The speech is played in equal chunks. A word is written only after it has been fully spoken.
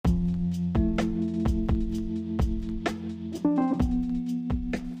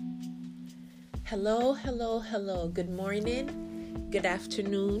Hello, hello, hello. Good morning, good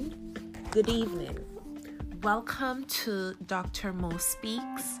afternoon, good evening. Welcome to Dr. Mo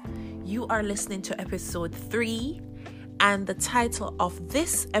Speaks. You are listening to episode 3, and the title of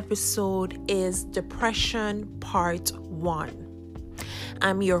this episode is Depression Part 1.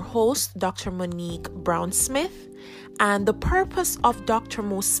 I'm your host, Dr. Monique Brown-Smith, and the purpose of Dr.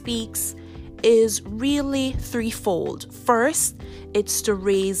 Mo Speaks is really threefold. First, it's to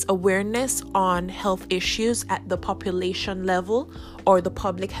raise awareness on health issues at the population level or the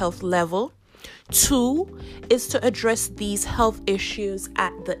public health level. 2 is to address these health issues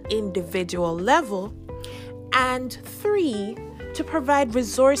at the individual level. And 3, to provide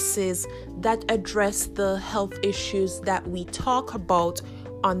resources that address the health issues that we talk about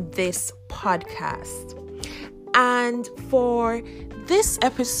on this podcast. And for this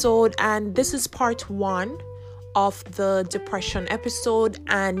episode, and this is part 1 of the depression episode,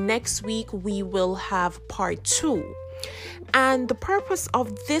 and next week we will have part 2. And the purpose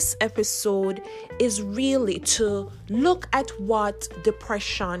of this episode is really to look at what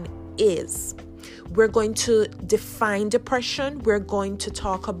depression is. We're going to define depression. We're going to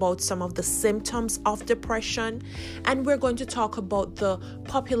talk about some of the symptoms of depression. And we're going to talk about the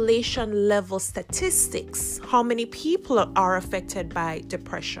population level statistics. How many people are affected by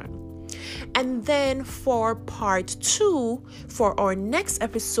depression? And then for part 2, for our next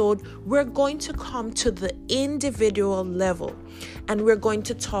episode, we're going to come to the individual level. And we're going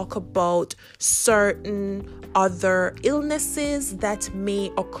to talk about certain other illnesses that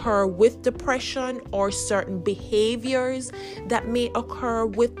may occur with depression, or certain behaviors that may occur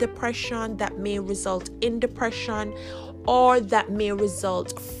with depression that may result in depression, or that may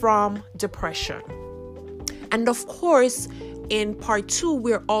result from depression. And of course, in part 2,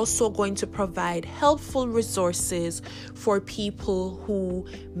 we're also going to provide helpful resources for people who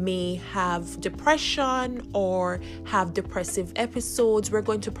may have depression or have depressive episodes. We're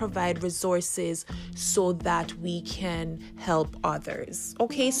going to provide resources so that we can help others.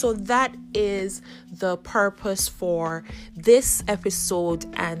 Okay, so that is the purpose for this episode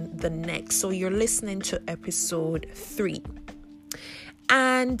and the next. So you're listening to episode 3.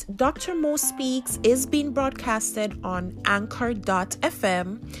 And Dr. Mo Speaks is being broadcasted on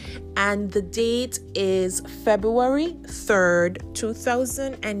Anchor.fm, and the date is February 3rd,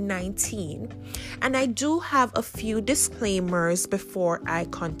 2019. And I do have a few disclaimers before I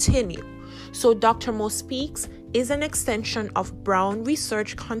continue. So Dr. Mo Speaks is an extension of Brown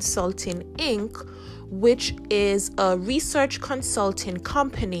Research Consulting, Inc., which is a research consulting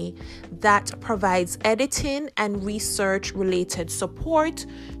company that provides editing and research related support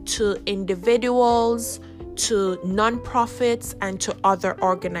to individuals, to nonprofits, and to other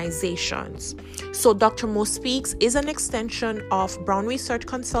organizations. So Dr. Mo Speaks is an extension of Brown Research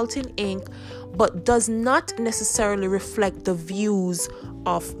Consulting, Inc., but does not necessarily reflect the views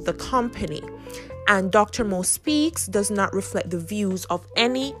of the company. And Dr. Mo Speaks does not reflect the views of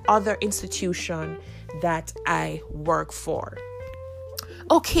any other institution that I work for.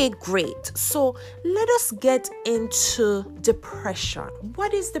 Okay, great. So let us get into depression.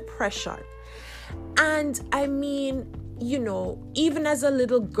 What is depression? And I mean, even as a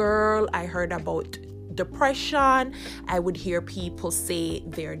little girl, I heard about depression. I would hear people say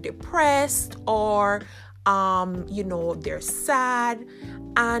they're depressed or they're sad.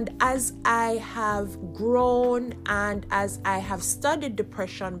 And as I have grown and as I have studied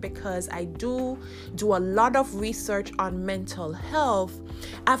depression, because I do a lot of research on mental health,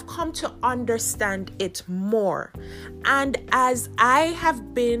 I've come to understand it more. And as I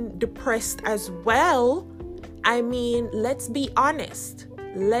have been depressed as well, I mean, let's be honest.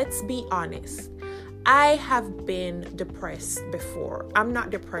 I have been depressed before. I'm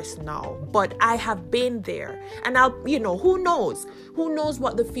not depressed now, but I have been there. And who knows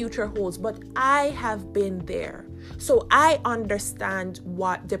what the future holds, but I have been there. So I understand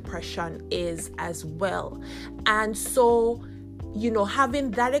what depression is as well. And so, having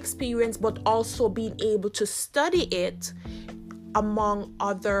that experience, but also being able to study it among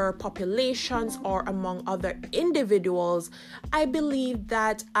other populations or among other individuals, I believe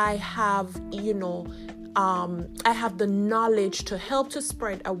that I have the knowledge to help to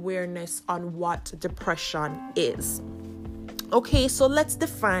spread awareness on what depression is. Okay, so let's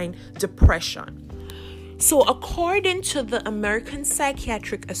define depression. So according to the American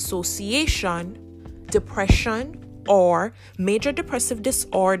Psychiatric Association, depression or major depressive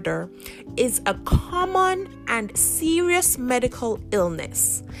disorder is a common and serious medical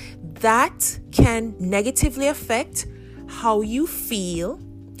illness that can negatively affect how you feel,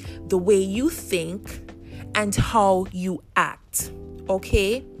 the way you think, and how you act. night.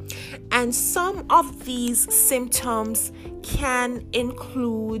 Okay? And some of these symptoms can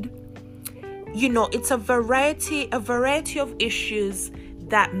include, it's a variety of issues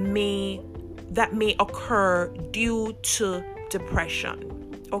that may occur due to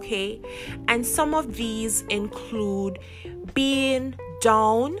depression. Okay? And some of these include being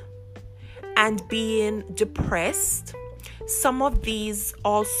down and being depressed. Some of these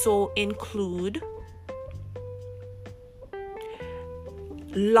also include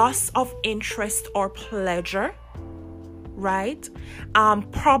loss of interest or pleasure, right?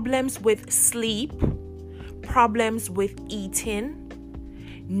 Problems with sleep, problems with eating,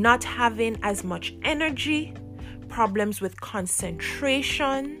 not having as much energy, problems with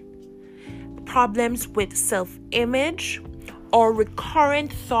concentration, problems with self-image, or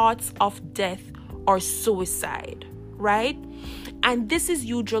recurrent thoughts of death or suicide, right? And this is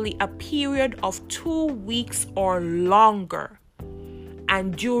usually a period of 2 weeks or longer.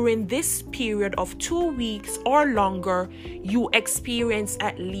 And during this period of 2 weeks or longer, you experience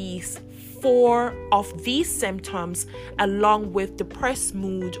at least 4 of these symptoms, along with depressed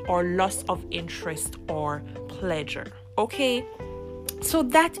mood or loss of interest or pleasure. Okay? So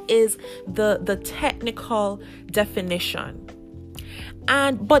that is the technical definition.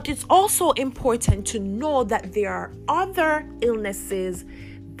 But it's also important to know that there are other illnesses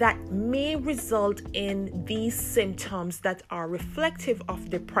that may result in these symptoms that are reflective of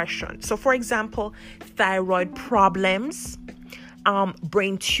depression. So, for example, thyroid problems,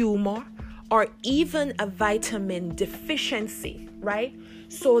 brain tumor, or even a vitamin deficiency, right?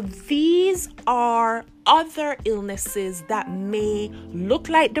 So these are other illnesses that may look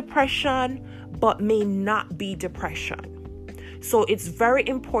like depression, but may not be depression. So it's very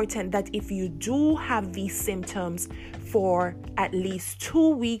important that if you do have these symptoms for at least 2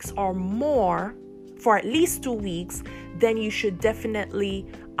 weeks or more, then you should definitely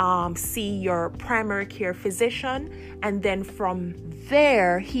see your primary care physician, and then from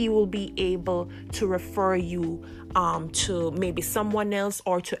there he will be able to refer you to maybe someone else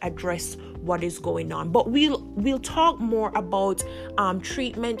or to address what is going on. But we'll talk more about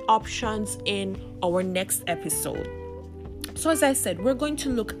treatment options in our next episode. So as I said, we're going to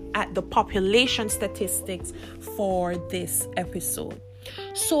look at the population statistics for this episode.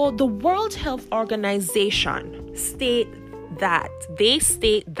 So the World Health Organization state that,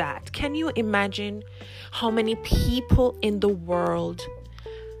 can you imagine how many people in the world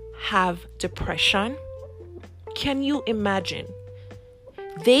have depression? Can you imagine?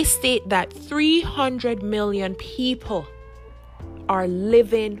 They state that 300 million people are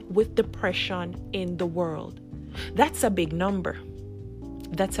living with depression in the world. That's a big number.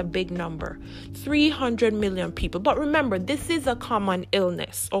 300 million people. But remember, this is a common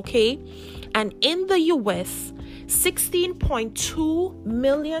illness, okay? And in the US, 16.2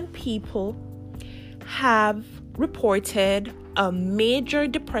 million people have reported a major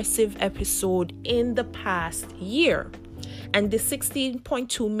depressive episode in the past year. And the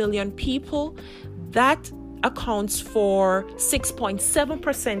 16.2 million people, that accounts for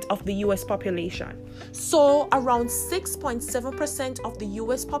 6.7% of the US population. So around 6.7% of the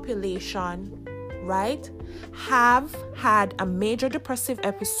US population, right, have had a major depressive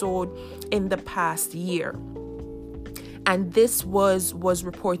episode in the past year. And this was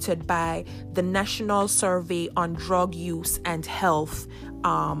reported by the National Survey on Drug Use and Health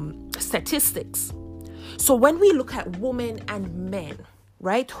Statistics. So when we look at women and men,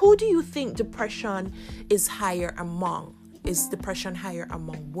 right, who do you think depression is higher among? Is depression higher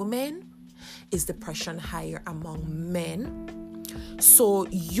among women? Is depression higher among men? So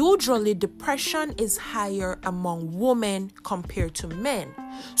usually depression is higher among women compared to men.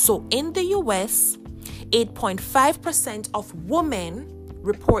 So in the US, 8.5% of women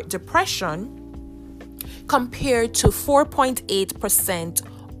report depression compared to 4.8%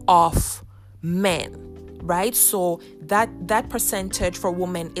 of men. Right? So that percentage for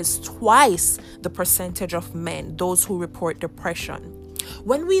women is twice the percentage of men, those who report depression.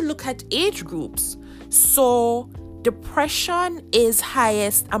 When we look at age groups, so depression is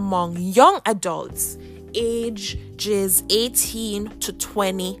highest among young adults, ages 18 to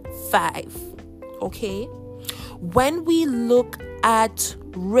 25. Okay? When we look at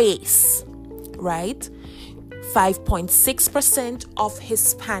race, right? 5.6% of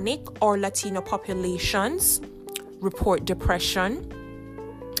Hispanic or Latino populations report depression.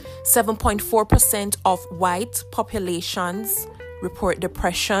 7.4% of white populations report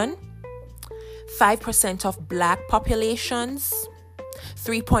depression. 5% of Black populations.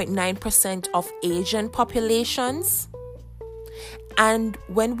 3.9% of Asian populations. And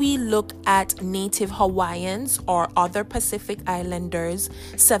when we look at Native Hawaiians or other Pacific Islanders,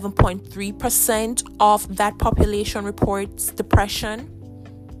 7.3% of that population reports depression.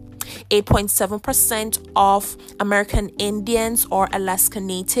 8.7% of American Indians or Alaska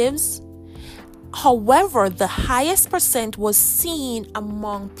Natives. However, the highest percent was seen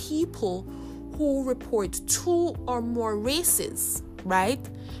among people who report 2 or more races, right?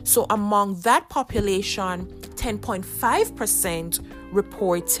 So among that population, 10.5%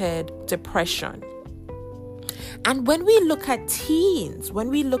 reported depression. And when we look at teens,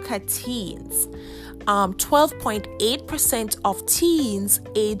 12.8% of teens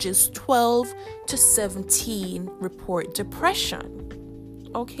ages 12 to 17 report depression.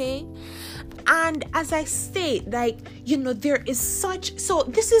 Okay? And as I state, there is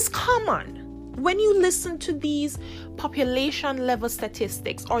this is common. When you listen to these population level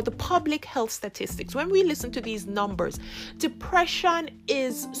statistics or the public health statistics, when we listen to these numbers, depression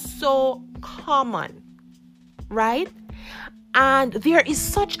is so common, right? And there is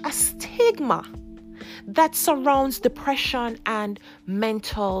such a stigma that surrounds depression and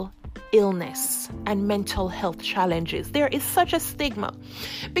mental illness and mental health challenges. There is such a stigma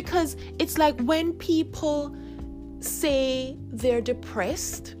because it's like when people say they're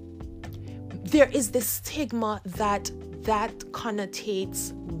depressed, there is this stigma that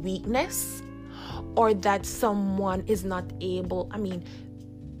connotates weakness, or that someone is not able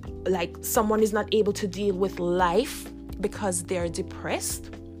to deal with life because they're depressed,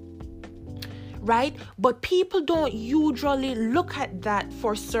 right? But people don't usually look at that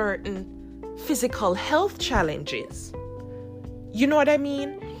for certain physical health challenges. You know what I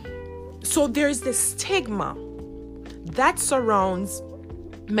mean? So there's this stigma that surrounds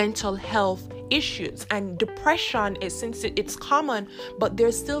mental health issues, and depression is, since it's common, but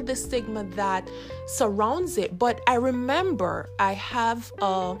there's still this stigma that surrounds it. But I remember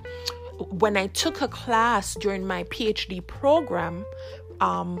when I took a class during my PhD program,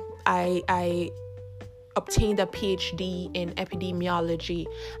 I obtained a PhD in epidemiology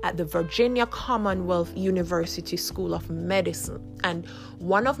at the Virginia Commonwealth University School of Medicine. And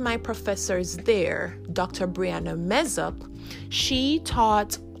one of my professors there, Dr. Brianna Mezuk, she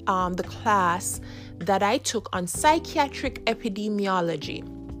taught the class that I took on psychiatric epidemiology.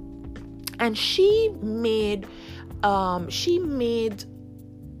 And she made a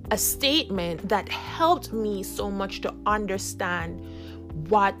statement that helped me so much to understand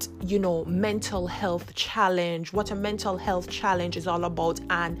what a mental health challenge is all about,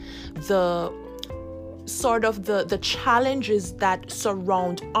 and the sort of the challenges that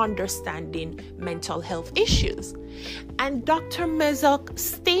surround understanding mental health issues. And Dr. Mezuk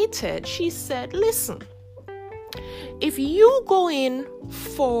stated, she said, listen, if you go in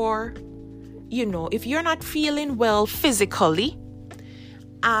for, if you're not feeling well physically,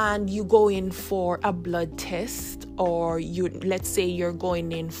 and you go in for a blood test, or let's say you're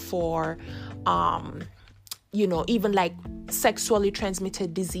going in for, even like sexually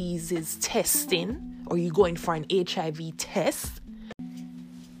transmitted diseases testing, or you're going for an HIV test.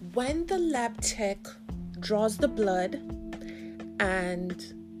 When the lab tech draws the blood and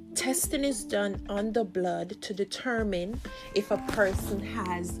testing is done on the blood to determine if a person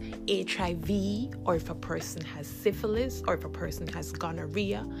has HIV, or if a person has syphilis, or if a person has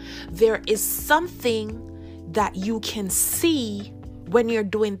gonorrhea, there is something that you can see when you're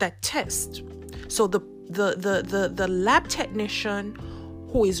doing that test. So the lab technician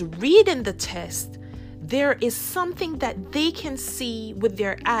who is reading the test, there is something that they can see with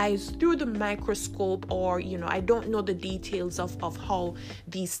their eyes through the microscope, or, I don't know the details of how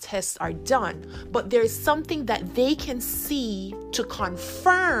these tests are done, but there is something that they can see to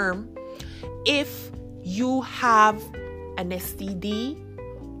confirm if you have an STD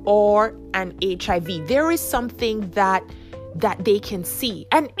or an HIV. There is something that they can see.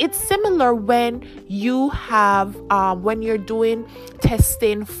 And it's similar when you have when you're doing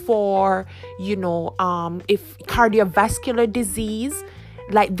testing for if cardiovascular disease,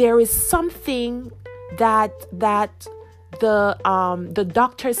 like there is something that the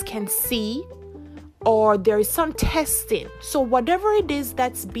doctors can see, or there is some testing. So whatever it is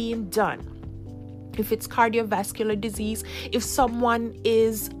that's being done, if it's cardiovascular disease, if someone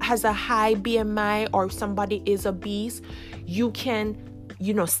has a high BMI, or if somebody is obese, you can,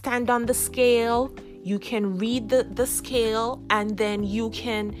 stand on the scale, you can read the scale, and then you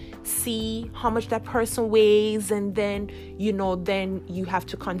can see how much that person weighs, and then, then you have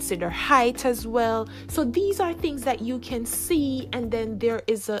to consider height as well. So these are things that you can see, and then there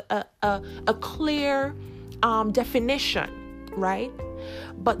is a clear definition, right?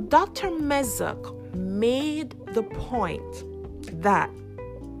 But Dr. Mezuk made the point that.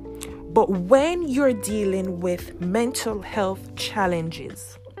 But when you're dealing with mental health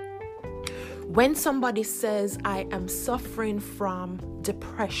challenges, when somebody says, I am suffering from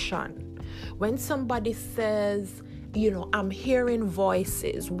depression, when somebody says, I'm hearing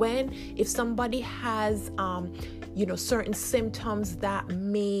voices, if somebody has, certain symptoms that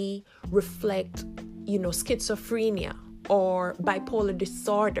may reflect, schizophrenia or bipolar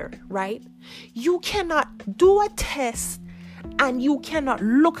disorder, right? You cannot do a test and you cannot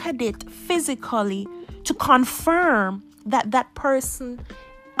look at it physically to confirm that that person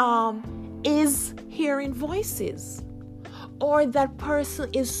is hearing voices, or that person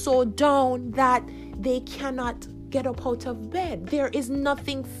is so down that they cannot get up out of bed. There is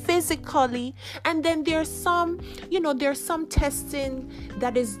nothing physically. And then there's some testing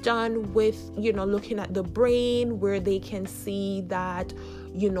that is done with, looking at the brain, where they can see that,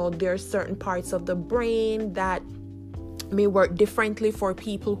 there are certain parts of the brain that may work differently for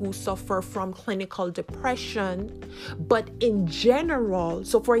people who suffer from clinical depression. But in general,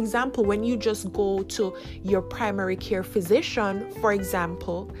 so for example, when you just go to your primary care physician, for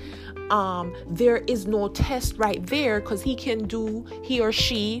example, there is no test right there, because he or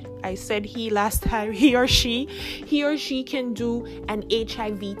she can do an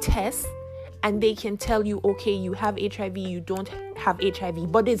HIV test, and they can tell you, okay, you have HIV, you don't have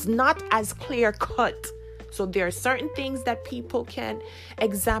HIV, but it's not as clear cut. So there are certain things that people can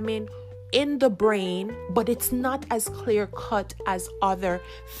examine in the brain, but it's not as clear cut as other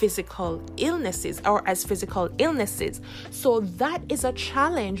physical illnesses, or as physical illnesses. So that is a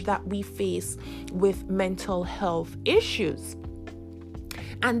challenge that we face with mental health issues.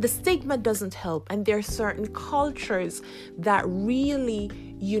 And the stigma doesn't help. And there are certain cultures that really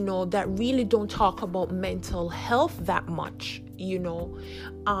don't talk about mental health that much,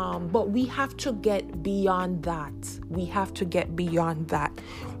 but we have to get beyond that.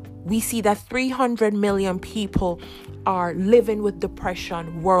 We see that 300 million people are living with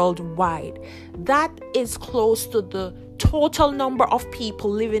depression worldwide. That is close to the total number of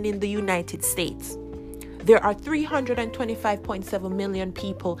people living in the United States. There are 325.7 million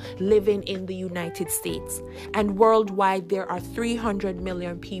people living in the United States. And worldwide, there are 300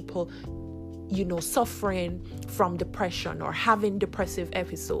 million people, suffering from depression or having depressive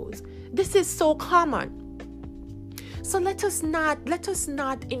episodes. This is so common. So let us not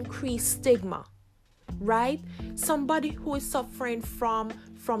increase stigma, right? Somebody who is suffering from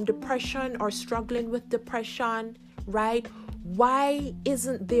depression or struggling with depression, right? Why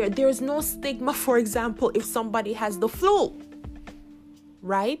isn't there's no stigma, for example, if somebody has the flu,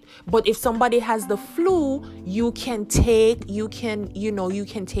 right? But if somebody has the flu, you can take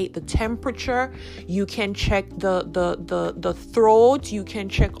the temperature, you can check the throat, you can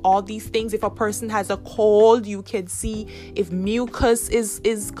check all these things. If a person has a cold, you can see if mucus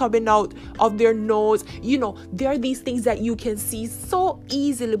is coming out of their nose. There are these things that you can see so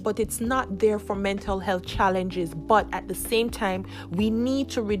easily, but it's not there for mental health challenges. But at the same time, we need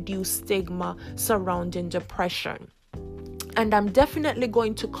to reduce stigma surrounding depression. And I'm definitely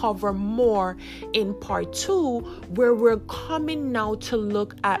going to cover more in part 2, where we're going to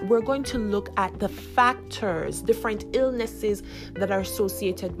look at the factors, different illnesses that are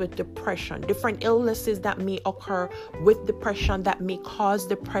associated with depression, different illnesses that may occur with depression, that may cause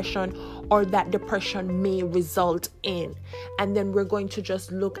depression, or that depression may result in. And then we're going to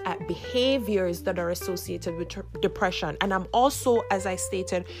just look at behaviors that are associated with depression. And I'm also, as I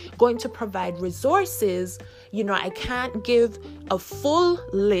stated, going to provide resources. I can't give a full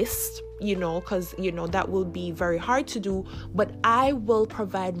list, because, that will be very hard to do, but I will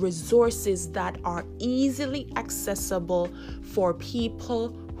provide resources that are easily accessible for people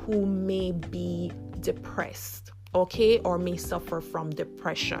who may be depressed, okay, or may suffer from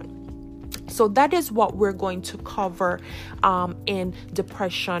depression. So that is what we're going to cover in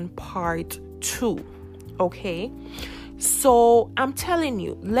depression part 2, okay? So I'm telling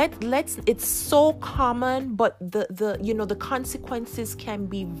you, it's so common, but the consequences can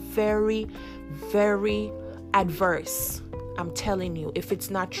be very, very adverse. I'm telling you, if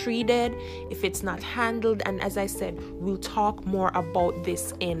it's not treated, if it's not handled. And as I said, we'll talk more about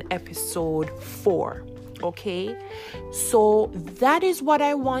this in episode 4. Okay. So that is what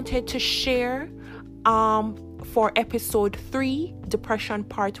I wanted to share for episode 3, Depression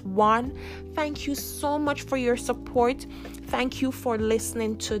Part 1. Thank you so much for your support. Thank you for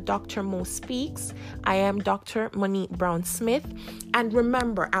listening to Dr. Mo Speaks. I am Dr. Monique Brown Smith. And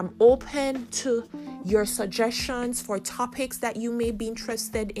remember, I'm open to your suggestions for topics that you may be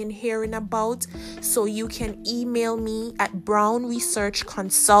interested in hearing about. So you can email me at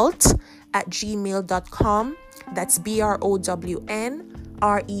brownresearchconsult@gmail.com. That's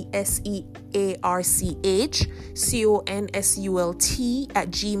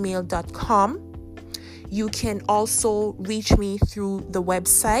BROWNRESEARCHCONSULT@gmail.com. You can also reach me through the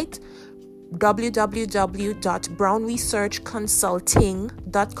website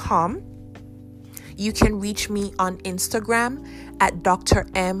www.brownresearchconsulting.com. You can reach me on Instagram at Dr.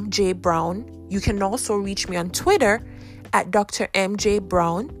 MJ Brown. You can also reach me on Twitter at Dr. MJ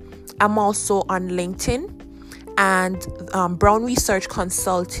Brown. I'm also on LinkedIn, and Brown Research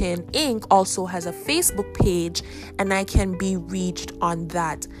Consulting Inc. also has a Facebook page, and I can be reached on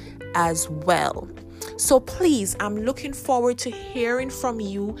that as well. So please, I'm looking forward to hearing from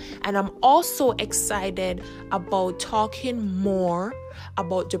you, and I'm also excited about talking more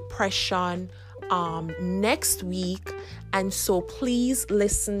about depression next week, and so please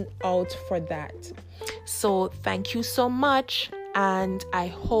listen out for that. So thank you so much, and I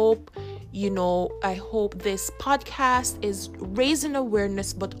hope this podcast is raising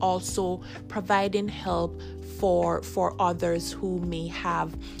awareness but also providing help for others who may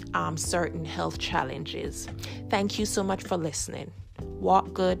have certain health challenges. Thank you so much for listening.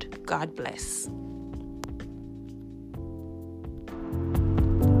 Walk good. God bless.